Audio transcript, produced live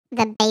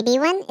the baby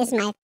one is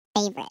my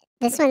favorite.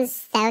 This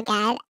one's so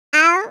good.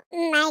 Oh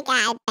my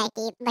god,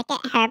 Becky, look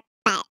at her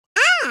butt.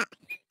 Ah!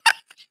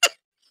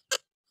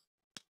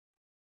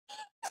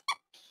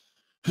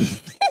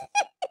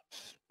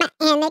 My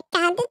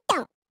anaconda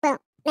don't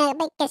know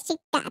because she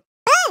got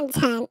buns,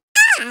 hon.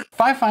 Ah!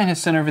 FIFINE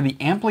has sent over the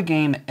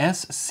Ampligame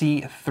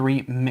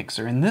SC3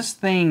 mixer, and this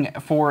thing,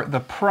 for the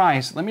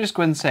price, let me just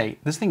go ahead and say,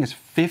 this thing is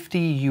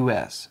 $50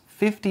 US,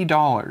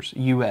 $50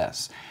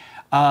 US.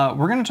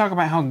 We're going to talk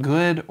about how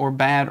good or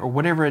bad or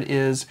whatever it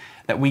is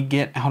that we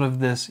get out of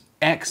this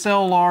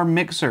XLR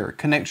mixer.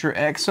 Connect your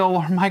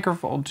XLR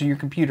microphone to your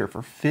computer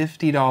for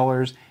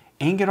 $50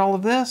 and get all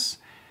of this.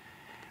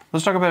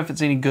 Let's talk about if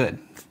it's any good.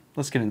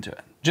 Let's get into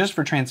it. Just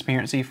for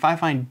transparency,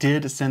 FIFINE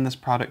did send this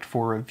product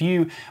for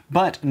review,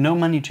 but no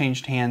money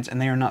changed hands,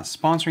 and they are not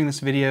sponsoring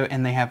this video,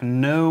 and they have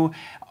no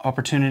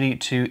opportunity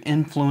to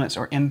influence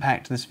or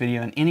impact this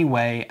video in any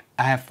way.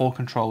 I have full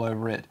control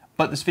over it.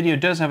 But this video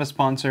does have a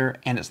sponsor,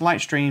 and it's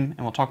Lightstream,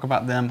 and we'll talk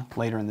about them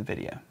later in the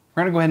video.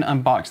 We're gonna go ahead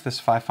and unbox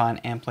this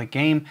FIFINE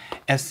Ampligame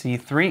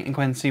SC3 and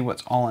go ahead and see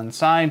what's all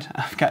inside.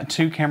 I've got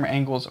two camera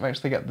angles. I've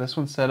actually got this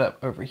one set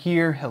up over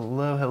here.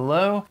 Hello,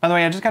 hello. By the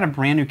way, I just got a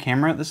brand new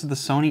camera. This is the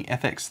Sony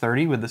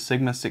FX30 with the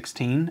Sigma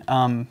 16.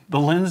 The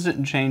lens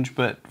didn't change,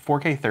 but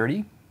 4K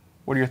 30.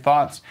 What are your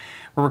thoughts?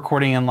 We're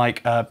recording in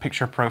like a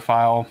picture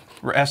profile.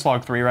 We're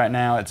S-Log3 right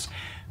now. It's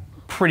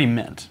pretty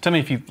mint. Tell me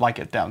if you like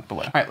it down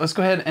below. All right, let's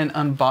go ahead and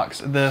unbox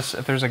this.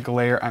 If there's a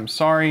glare, I'm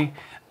sorry.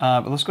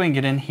 But let's go ahead and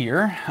get in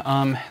here.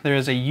 There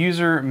is a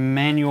user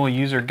manual,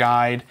 user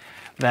guide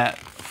that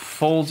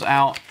folds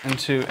out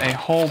into a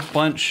whole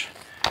bunch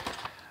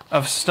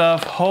of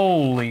stuff.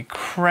 Holy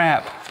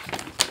crap.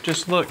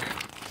 Just look.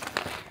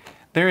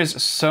 There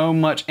is so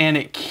much, and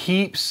it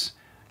keeps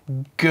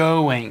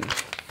going.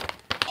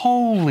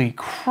 Holy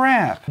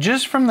crap.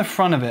 Just from the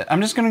front of it,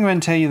 I'm just gonna go ahead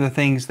and tell you the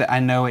things that I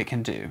know it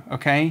can do,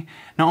 okay?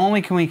 Not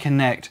only can we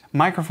connect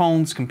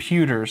microphones,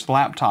 computers,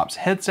 laptops,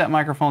 headset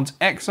microphones,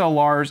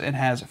 XLRs, it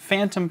has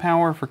phantom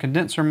power for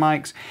condenser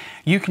mics.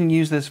 You can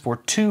use this for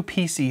 2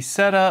 PC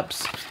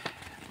setups,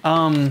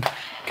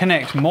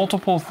 connect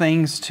multiple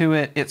things to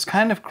it. It's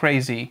kind of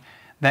crazy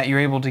that you're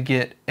able to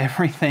get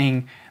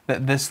everything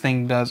that this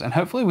thing does, and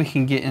hopefully we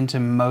can get into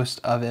most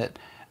of it.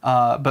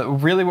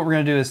 But really what we're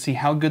going to do is see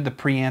how good the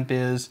preamp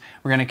is.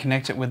 We're going to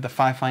connect it with the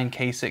FIFINE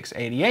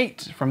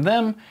K688 from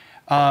them.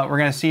 We're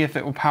going to see if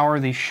it will power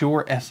the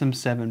Shure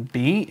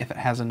SM7B, if it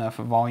has enough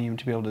volume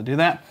to be able to do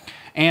that.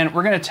 And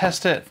we're going to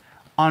test it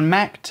on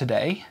Mac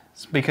today,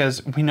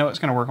 because we know it's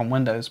going to work on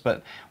Windows,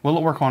 but will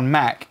it work on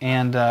Mac?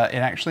 And it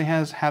actually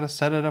has how to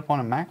set it up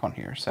on a Mac on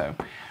here. So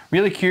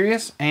really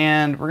curious,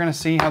 and we're going to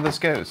see how this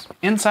goes.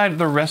 Inside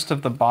the rest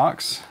of the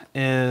box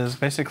is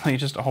basically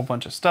just a whole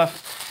bunch of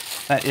stuff.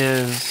 That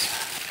is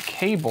a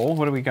cable.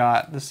 What do we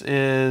got? This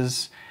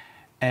is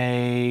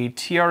a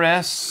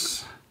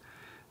TRS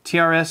to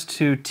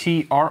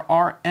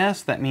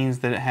TRRS. That means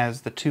that it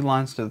has the 2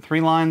 lines to the 3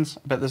 lines,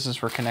 but this is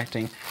for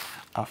connecting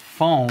a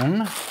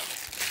phone.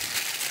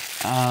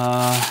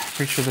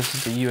 Pretty sure this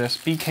is the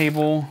USB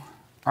cable,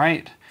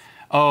 right?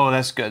 Oh,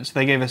 that's good. So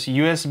they gave us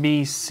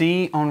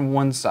USB-C on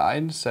one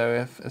side, so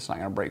if it's not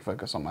gonna break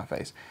focus on my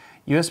face.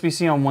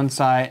 USB-C on one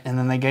side, and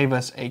then they gave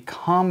us a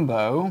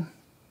combo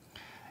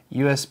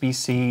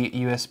USB-C,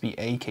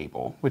 USB-A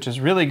cable, which is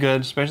really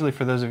good, especially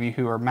for those of you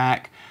who are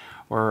Mac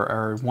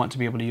or want to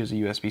be able to use a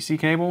USB-C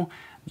cable.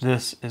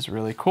 This is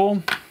really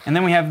cool. And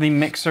then we have the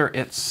mixer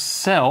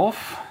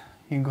itself.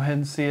 You can go ahead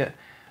and see it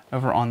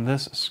over on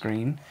this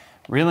screen.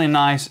 Really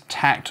nice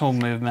tactile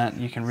movement.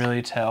 You can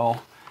really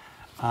tell.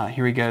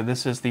 Here we go.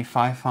 This is the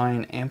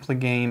FIFINE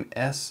Ampligame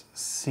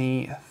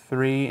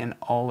SC3 in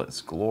all its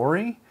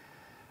glory.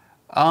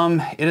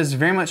 It is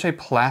very much a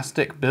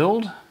plastic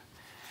build.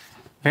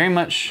 Very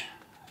much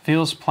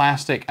feels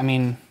plastic. I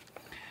mean,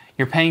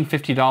 you're paying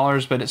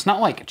 $50, but it's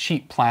not like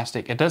cheap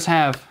plastic. It does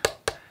have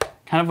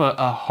kind of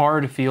a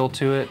hard feel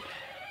to it.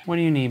 What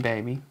do you need,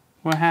 baby?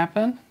 What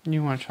happened?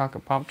 You want a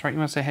chocolate Pop-Tart? You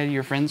want to say hey to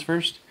your friends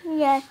first?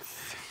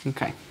 Yes.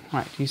 Okay.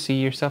 All right. Do you see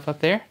yourself up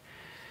there?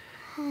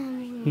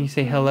 You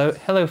say hello.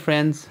 Hello,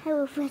 friends.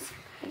 Hello, friends.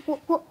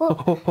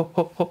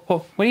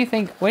 What do you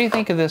think? What do you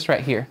think of this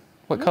right here?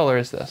 What color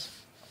is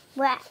this?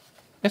 Black.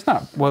 It's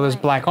not. Well, there's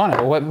black on it.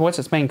 But what's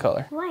its main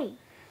color? White.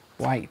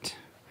 White.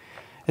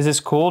 Is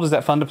this cool? Is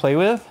that fun to play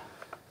with?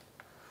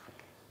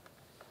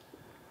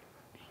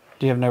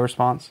 Do you have no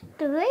response?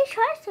 The race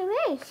cars are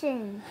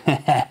racing.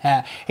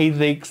 He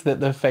thinks that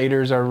the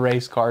faders are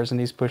race cars and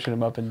he's pushing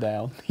them up and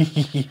down.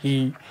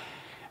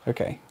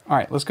 Okay. All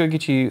right. Let's go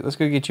get you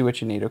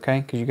what you need,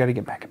 okay? Because you got to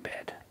get back in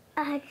bed.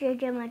 I have to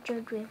do my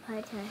children's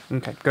party.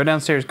 Okay. Go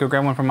downstairs. Go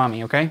grab one for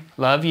mommy, okay?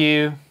 Love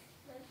you.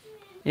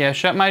 Yeah,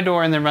 shut my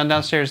door and then run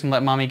downstairs and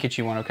let mommy get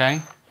you one,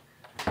 okay?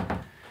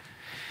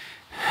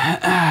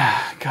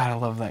 God, I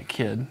love that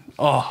kid.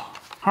 Oh.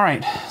 All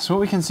right, so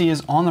what we can see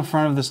is on the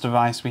front of this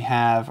device, we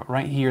have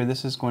right here,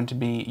 this is going to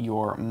be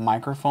your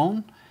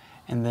microphone.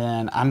 And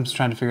then I'm just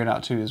trying to figure it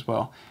out too as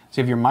well.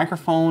 So you have your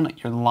microphone,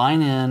 your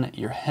line in,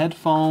 your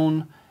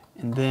headphone,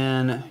 and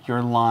then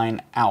your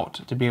line out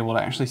to be able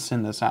to actually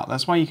send this out.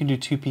 That's why you can do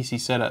 2 PC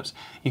setups.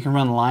 You can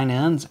run line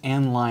ins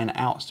and line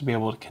outs to be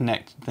able to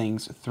connect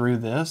things through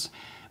this,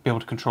 be able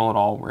to control it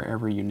all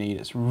wherever you need.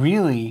 It's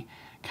really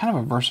kind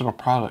of a versatile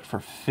product for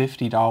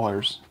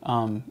 $50.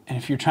 And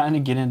if you're trying to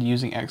get into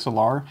using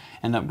XLR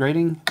and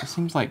upgrading, it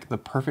seems like the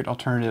perfect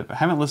alternative. I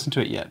haven't listened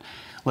to it yet.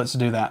 Let's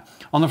do that.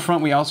 On the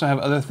front, we also have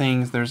other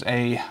things. There's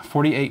a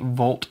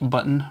 48-volt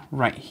button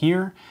right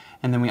here.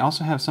 And then we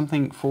also have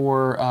something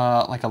for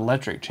like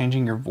electric,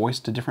 changing your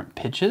voice to different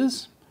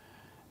pitches.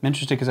 I'm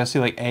interested because I see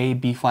like A,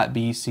 B flat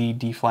B, C,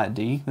 D flat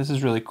D. This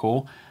is really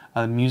cool.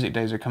 Music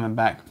days are coming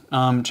back.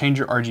 Change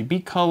your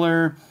RGB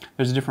color.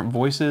 There's different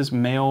voices,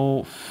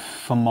 male,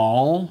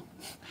 female.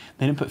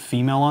 They didn't put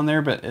female on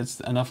there, but it's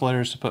enough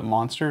letters to put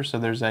monster. So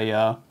there's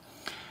a,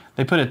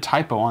 they put a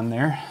typo on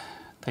there.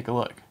 Take a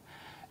look.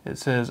 It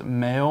says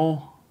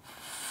male,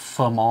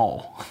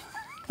 female.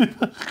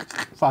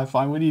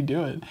 FIFINE, what are you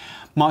doing?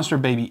 Monster,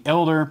 baby,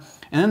 elder.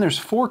 And then there's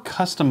 4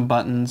 custom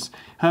buttons.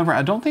 However,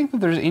 I don't think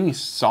that there's any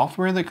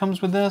software that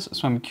comes with this,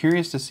 so I'm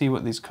curious to see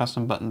what these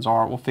custom buttons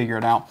are. We'll figure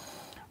it out.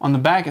 On the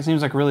back, it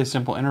seems like a really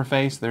simple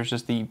interface. There's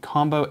just the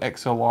combo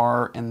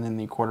XLR and then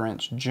the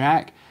 1/4-inch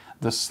jack,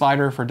 the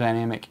slider for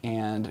dynamic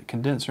and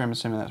condenser. I'm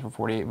assuming that's for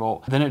 48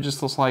 volt. Then it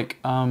just looks like,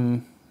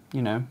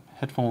 you know,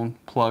 headphone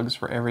plugs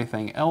for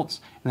everything else.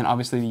 And then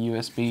obviously the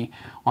USB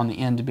on the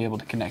end to be able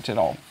to connect it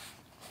all.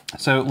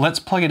 So let's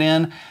plug it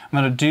in. I'm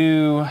going to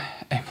do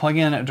a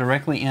plug-in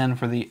directly in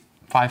for the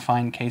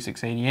FIFINE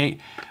K688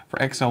 for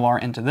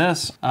XLR into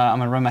this. I'm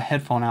going to run my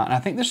headphone out, and I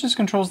think this just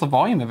controls the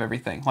volume of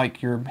everything,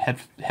 like your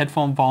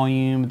headphone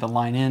volume, the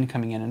line in,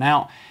 coming in and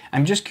out.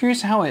 I'm just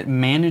curious how it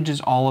manages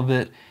all of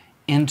it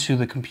into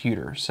the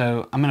computer.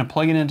 So I'm going to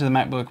plug it into the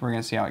MacBook. We're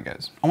going to see how it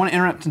goes. I want to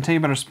interrupt and tell you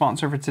about our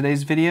sponsor for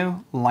today's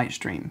video,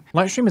 Lightstream.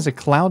 Lightstream is a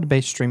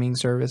cloud-based streaming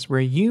service where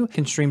you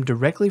can stream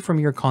directly from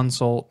your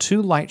console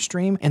to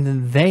Lightstream, and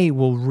then they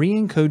will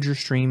re-encode your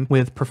stream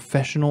with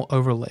professional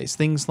overlays.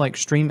 Things like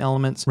Stream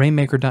Elements,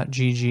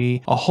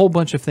 Rainmaker.gg, a whole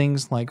bunch of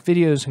things like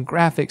videos and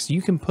graphics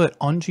you can put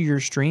onto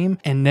your stream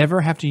and never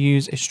have to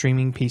use a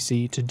streaming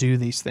PC to do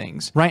these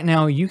things. Right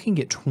now, you can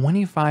get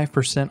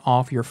 25%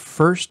 off your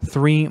first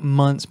 3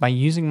 months by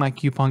using my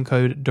coupon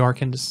code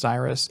Darkened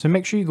Cyrus. So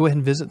make sure you go ahead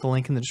and visit the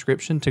link in the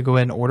description to go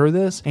ahead and order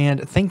this.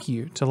 And thank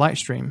you to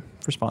Lightstream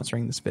for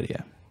sponsoring this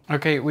video.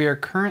 Okay, we are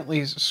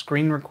currently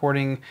screen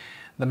recording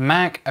the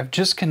Mac. I've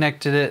just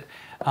connected it.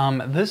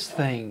 This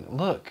thing,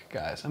 look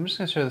guys, I'm just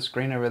gonna show the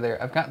screen over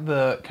there. I've got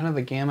the kind of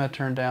the gamma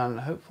turned down.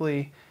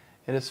 Hopefully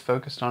it is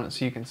focused on it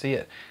so you can see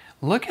it.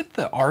 Look at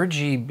the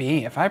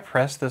RGB. If I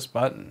press this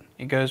button,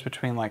 it goes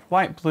between like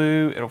light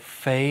blue, it'll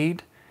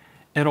fade,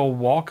 it'll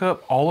walk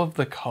up all of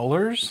the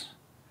colors.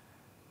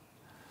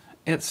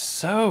 It's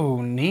so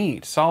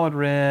neat. Solid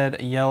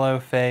red, yellow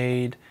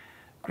fade,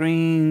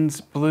 greens,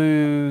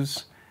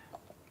 blues,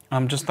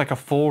 just like a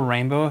full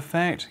rainbow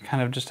effect,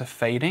 kind of just a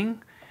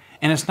fading.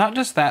 And it's not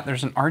just that,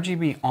 there's an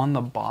RGB on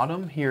the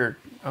bottom here.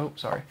 Oh,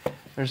 sorry.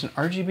 There's an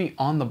RGB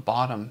on the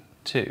bottom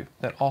too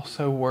that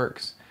also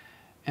works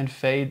and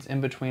fades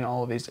in between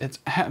all of these. It's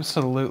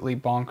absolutely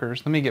bonkers.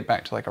 Let me get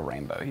back to like a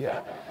rainbow.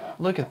 Yeah,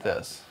 look at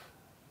this.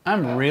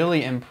 I'm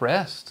really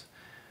impressed.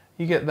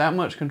 You get that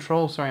much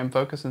control. Sorry, I'm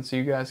focusing so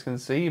you guys can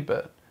see,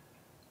 but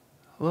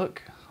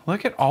look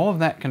at all of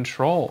that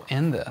control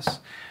in this.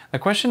 The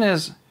question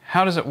is,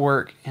 how does it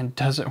work, and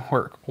does it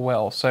work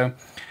well? So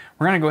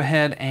we're gonna go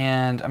ahead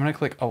and I'm gonna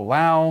click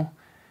allow,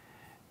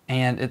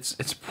 and it's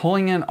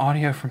pulling in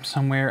audio from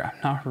somewhere.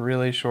 I'm not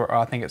really sure. Oh,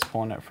 I think it's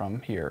pulling it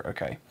from here.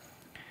 Okay.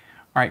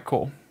 All right,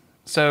 cool.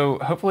 So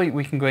hopefully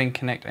we can go ahead and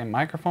connect a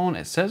microphone.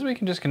 It says we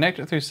can just connect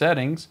it through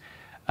settings.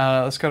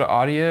 Let's go to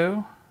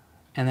audio,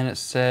 and then it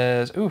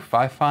says, ooh,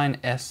 FIFINE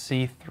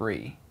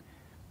SC3.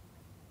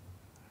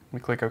 We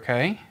click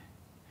OK.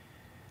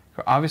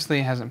 Obviously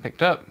it hasn't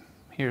picked up.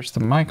 Here's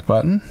the mic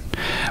button.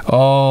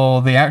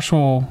 Oh, the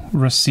actual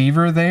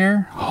receiver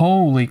there.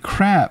 Holy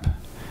crap.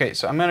 Okay,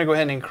 so I'm gonna go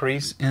ahead and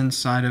increase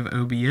inside of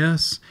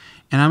OBS,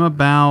 and I'm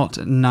about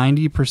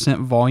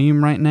 90%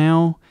 volume right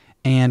now,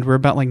 and we're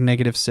about like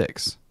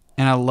 -6.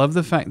 And I love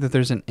the fact that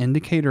there's an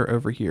indicator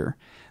over here.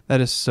 That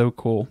is so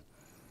cool.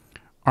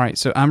 All right,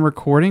 so I'm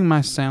recording my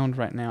sound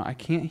right now. I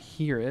can't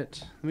hear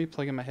it. Let me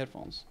plug in my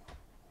headphones.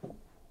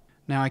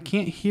 Now I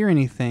can't hear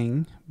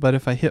anything, but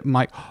if I hit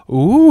mic,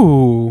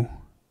 ooh,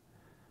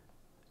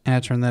 and I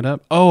turn that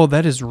up. Oh,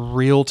 that is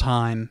real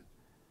time.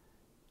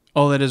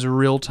 Oh, that is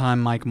real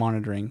time mic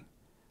monitoring.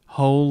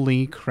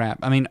 Holy crap.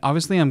 I mean,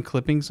 obviously I'm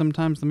clipping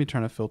sometimes. Let me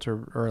turn a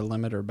filter or a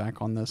limiter back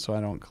on this so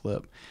I don't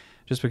clip,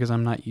 just because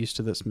I'm not used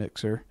to this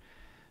mixer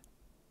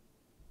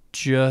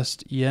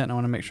just yet. And I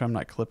want to make sure I'm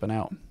not clipping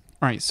out.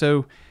 All right,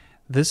 so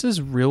this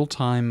is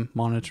real-time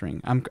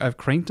monitoring. I've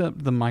cranked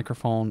up the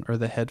microphone or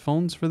the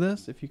headphones for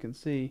this. If you can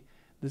see,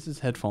 this is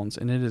headphones,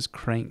 and it is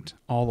cranked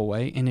all the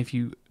way. And if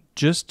you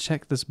just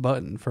check this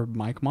button for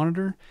mic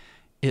monitor,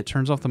 it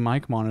turns off the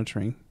mic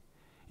monitoring,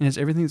 and it's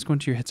everything that's going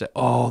to your headset.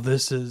 Oh,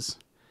 this is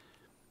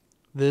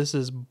This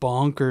is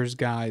bonkers,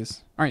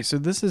 guys. All right, so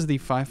this is the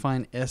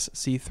FIFINE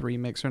SC3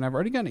 mixer, and I've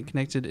already gotten it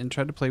connected and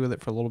tried to play with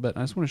it for a little bit.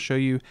 I just want to show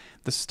you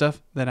the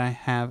stuff that I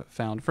have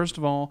found. First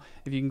of all,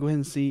 if you can go ahead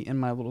and see in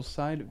my little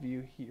side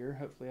view here,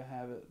 hopefully I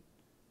have it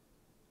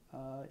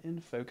in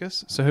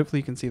focus, so hopefully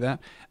you can see that.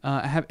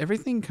 I have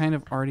everything kind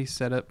of already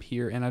set up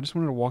here, and I just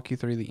wanted to walk you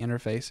through the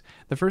interface.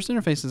 The first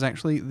interface is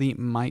actually the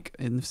mic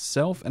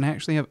itself, and I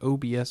actually have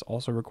OBS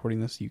also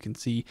recording this so you can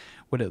see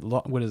what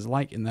is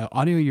like, and the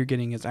audio you're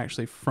getting is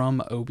actually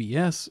from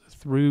OBS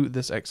through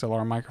this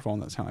XLR microphone.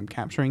 That's how I'm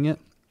capturing it.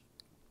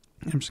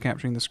 I'm just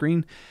capturing the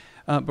screen.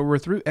 But we're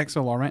through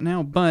XLR right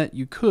now, but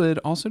you could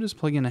also just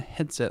plug in a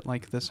headset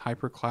like this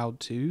HyperCloud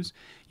 2's.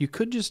 You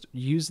could just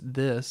use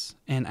this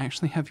and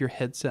actually have your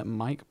headset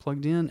mic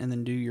plugged in and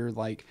then do your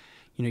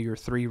your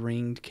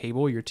 3-ringed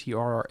cable, your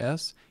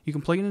TRRS. You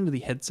can plug it into the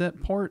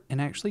headset port and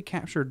actually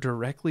capture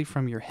directly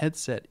from your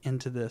headset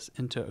into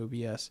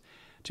OBS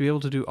to be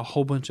able to do a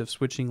whole bunch of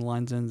switching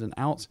lines ins and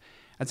outs.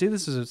 I'd say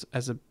this is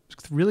as a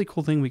really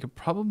cool thing we could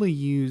probably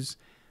use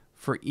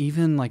for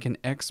even like an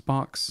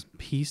Xbox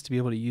piece, to be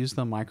able to use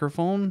the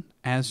microphone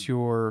as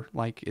your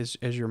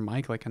as your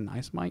mic, like a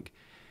nice mic.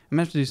 I'm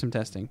gonna have to do some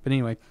testing, but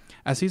anyway,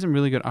 I see some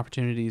really good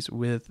opportunities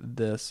with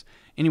this.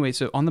 Anyway,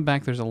 so on the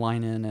back there's a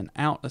line in and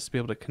out to be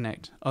able to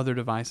connect other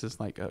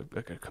devices like a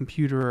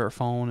computer or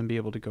phone and be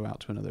able to go out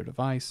to another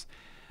device.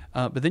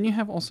 But then you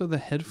have also the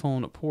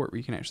headphone port where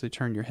you can actually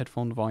turn your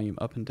headphone volume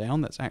up and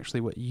down. That's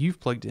actually what you've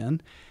plugged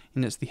in,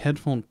 and it's the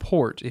headphone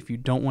port if you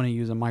don't want to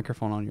use a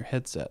microphone on your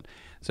headset.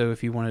 So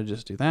if you want to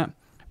just do that.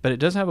 But it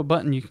does have a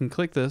button. You can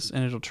click this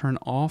and it'll turn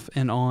off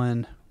and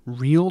on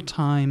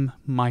real-time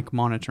mic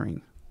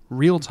monitoring.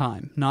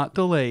 Real-time, not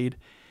delayed.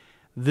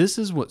 This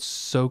is what's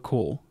so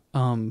cool.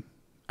 I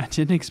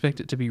didn't expect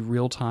it to be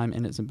real-time,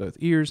 and it's in both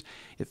ears.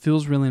 It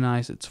feels really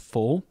nice. It's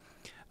full.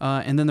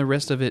 And then the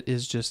rest of it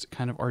is just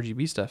kind of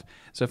RGB stuff.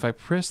 So if I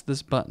press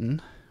this button,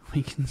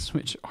 we can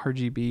switch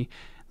RGB.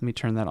 Let me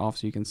turn that off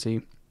so you can see.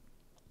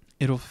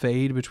 It'll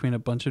fade between a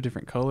bunch of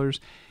different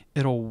colors.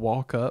 It'll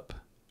walk up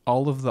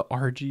all of the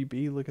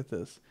RGB. Look at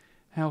this.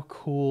 How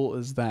cool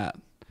is that?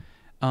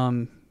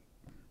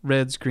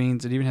 Reds,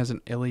 greens. It even has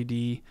an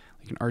LED,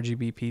 like an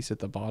RGB piece at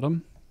the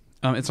bottom.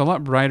 It's a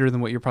lot brighter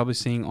than what you're probably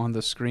seeing on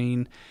the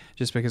screen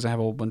just because I have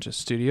a whole bunch of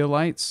studio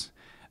lights.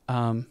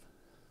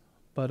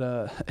 But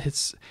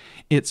it's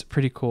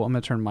pretty cool. I'm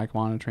going to turn mic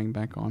monitoring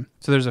back on.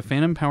 So there's a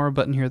phantom power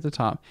button here at the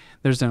top.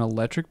 There's an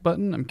electric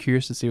button. I'm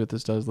curious to see what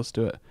this does. Let's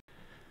do it.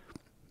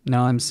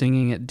 Now I'm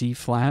singing at D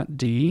flat,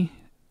 D,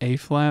 A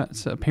flat.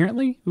 So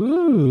apparently,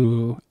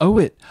 ooh.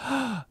 Oh,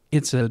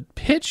 it's a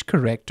pitch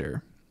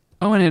corrector.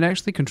 Oh, and it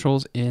actually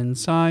controls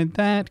inside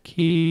that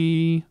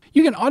key.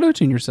 You can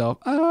auto-tune yourself.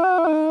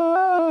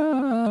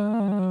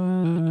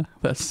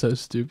 That's so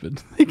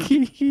stupid. The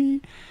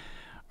key.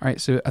 All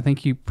right, so I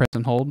think you press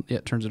and hold. Yeah,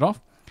 it turns it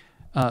off.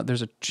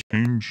 There's a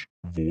change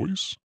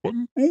voice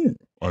button.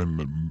 Oh,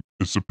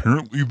 it's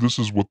apparently this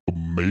is what the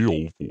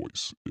male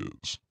voice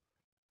is.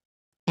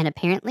 And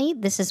apparently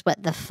this is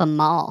what the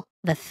female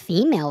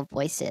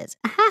voice is.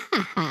 Ha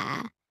ha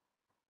ha.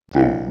 The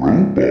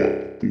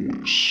robot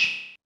voice.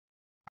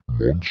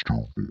 Monster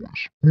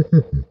voice.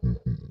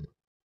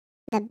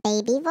 The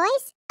baby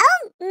voice?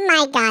 Oh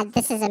my god,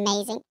 this is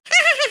amazing. Ha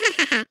ha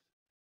ha ha.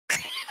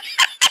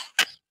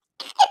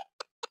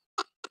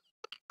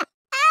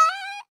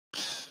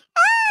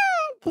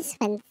 This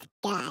one's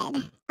good. Oh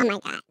my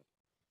god.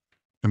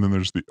 And then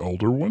there's the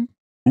elder one.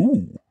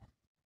 Ooh.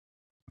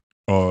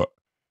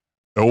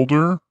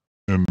 Elder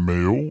and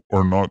male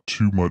are not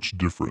too much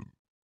different.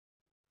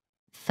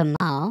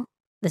 Female.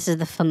 This is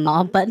the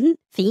female button.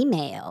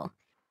 Female.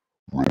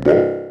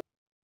 Robot.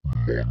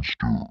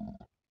 Monster.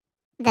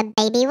 The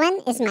baby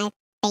one is my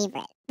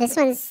favorite. This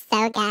one's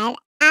so good.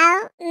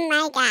 Oh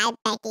my god,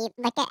 Becky.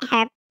 Look at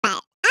her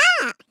butt.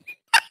 Ah!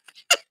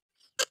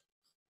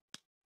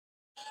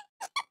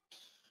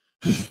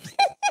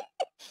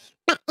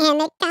 My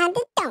anaconda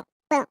don't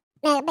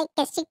well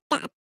because she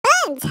got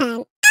buns,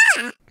 hon.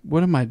 Ah!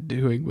 What am I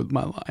doing with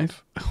my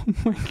life? Oh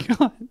my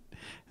god.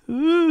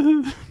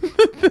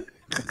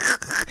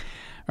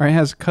 All right, it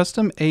has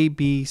custom A,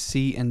 B,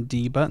 C, and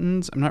D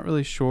buttons. I'm not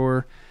really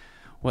sure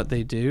what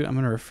they do. I'm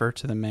going to refer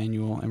to the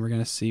manual, and we're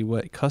going to see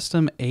what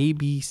custom A,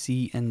 B,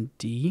 C, and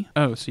D.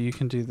 Oh, so you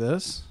can do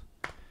this.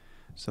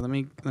 So let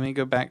me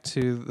go back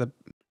to the.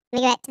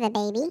 Let me go back to the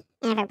baby,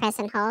 and if I press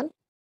and hold.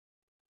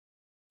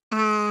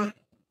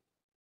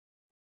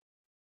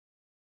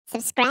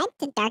 Subscribe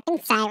to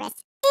Darkened Cyrus.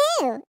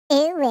 Ew,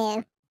 ew,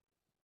 ew.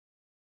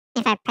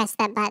 If I press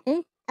that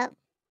button. Oh.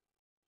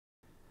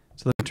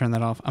 So let me turn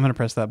that off. I'm going to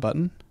press that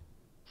button.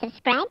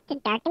 Subscribe to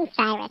Darkened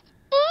Cyrus.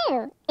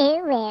 Ew,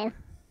 ew, ew.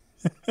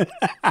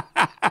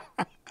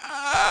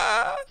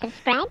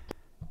 Subscribe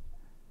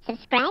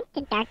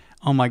to Dark.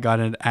 Oh my god,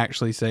 it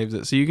actually saves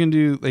it. So you can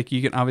do,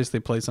 you can obviously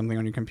play something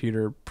on your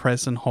computer,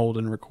 press and hold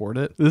and record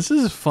it. This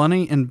is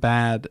funny and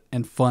bad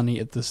and funny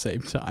at the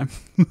same time.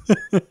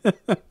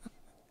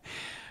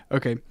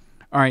 Okay.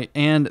 All right.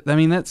 And I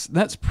mean,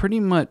 that's pretty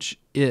much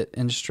it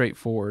and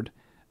straightforward.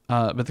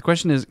 But the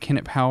question is, can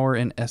it power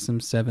an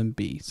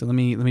SM7B? So let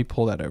me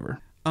pull that over.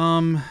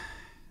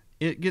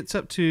 It gets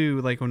up to,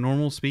 like, a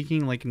normal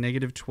speaking, like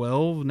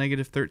 -12,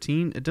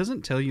 -13. It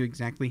doesn't tell you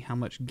exactly how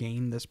much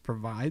gain this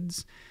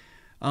provides.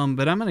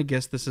 But I'm gonna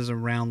guess this is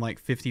around like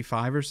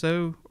 55 or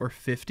so, or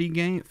 50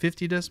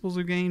 decibels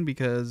of gain,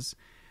 because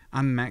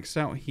I'm maxed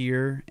out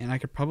here, and I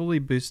could probably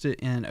boost it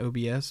in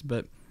OBS,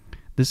 but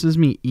this is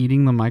me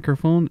eating the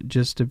microphone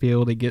just to be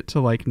able to get to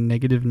like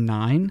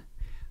 -9.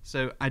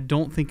 So I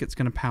don't think it's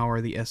going to power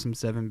the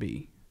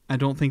SM7B. I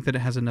don't think that it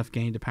has enough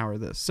gain to power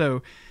this. So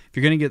if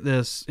you're going to get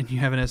this and you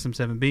have an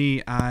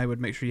SM7B, I would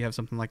make sure you have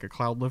something like a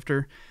cloud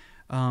lifter,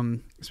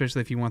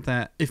 especially if you want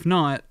that. If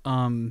not,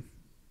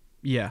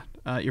 yeah,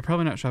 you're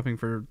probably not shopping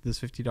for this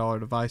 $50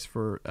 device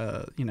for,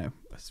 you know,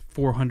 a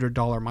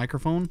 $400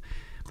 microphone.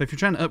 But if you're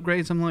trying to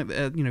upgrade something like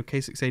the, you know,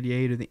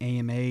 K688 or the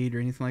AM8 or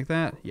anything like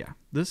that, yeah,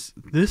 this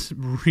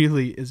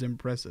really is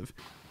impressive.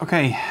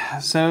 Okay,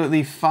 so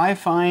the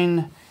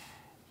FIFINE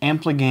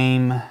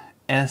Ampligame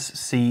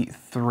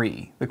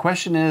SC3. The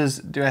question is,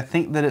 do I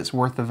think that it's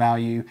worth the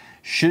value?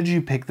 Should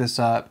you pick this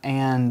up?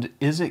 And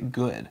is it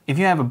good? If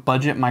you have a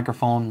budget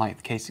microphone like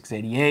the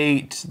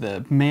K688,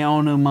 the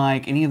Maono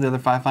mic, any of the other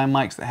FIFINE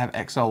mics that have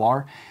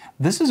XLR,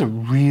 this is a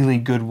really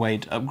good way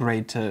to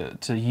upgrade to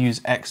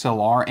use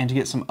XLR and to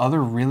get some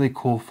other really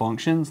cool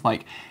functions,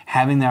 like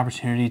having the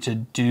opportunity to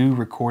do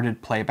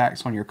recorded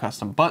playbacks on your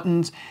custom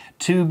buttons,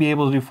 to be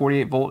able to do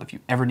 48 volt if you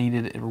ever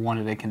needed it, ever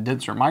wanted a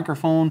condenser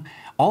microphone,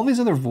 all these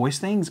other voice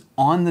things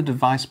on the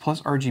device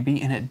plus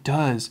RGB, and it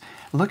does.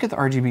 Look at the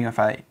RGB if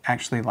I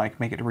actually like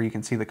make it to where you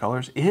can see the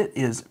colors. It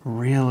is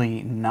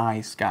really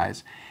nice,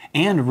 guys.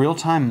 And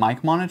real-time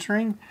mic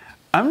monitoring,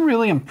 I'm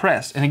really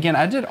impressed. And again,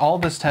 I did all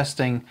this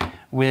testing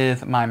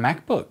with my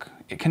MacBook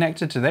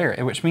connected to there,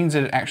 which means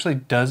that it actually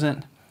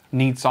doesn't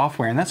need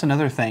software. And that's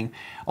another thing.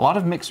 A lot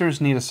of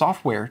mixers need a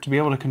software to be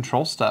able to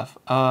control stuff.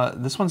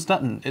 This one's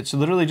doesn't. It's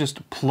literally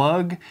just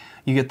plug,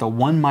 you get the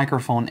one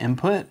microphone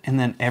input, and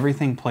then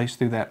everything plays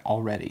through that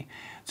already.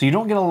 So you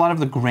don't get a lot of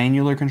the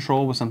granular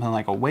control with something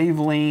like a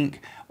Wavelink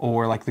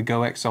or like the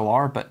Go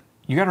XLR, but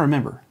you gotta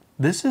remember,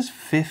 this is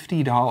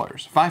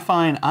 $50.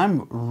 FIFINE,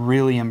 I'm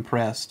really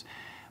impressed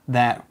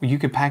that you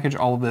could package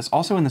all of this.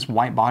 Also in this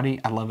white body,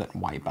 I love it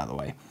white, by the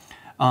way.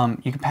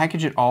 You can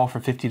package it all for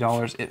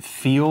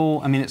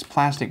 $50. I mean, it's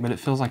plastic, but it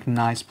feels like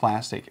nice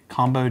plastic.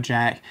 Combo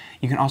jack.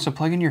 You can also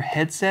plug in your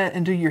headset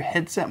and do your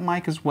headset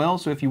mic as well.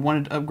 So if you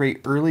wanted to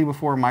upgrade early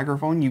before a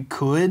microphone, you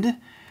could.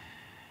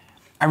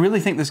 I really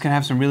think this can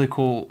have some really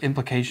cool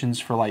implications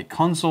for like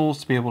consoles,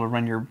 to be able to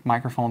run your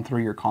microphone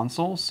through your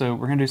console. So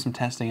we're gonna do some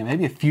testing and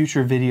maybe a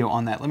future video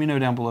on that. Let me know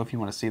down below if you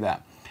want to see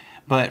that.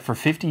 But for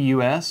 50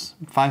 US,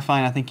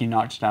 FIFINE, I think you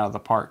knocked it out of the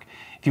park.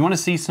 If you want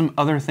to see some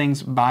other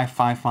things by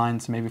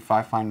FIFINE, so maybe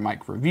FIFINE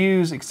mic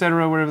reviews,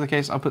 etc., whatever the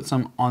case, I'll put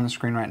some on the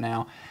screen right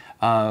now.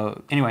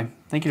 Anyway,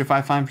 thank you to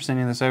FIFINE for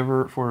sending this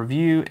over for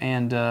review,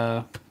 and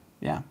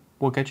yeah,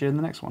 we'll catch you in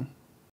the next one.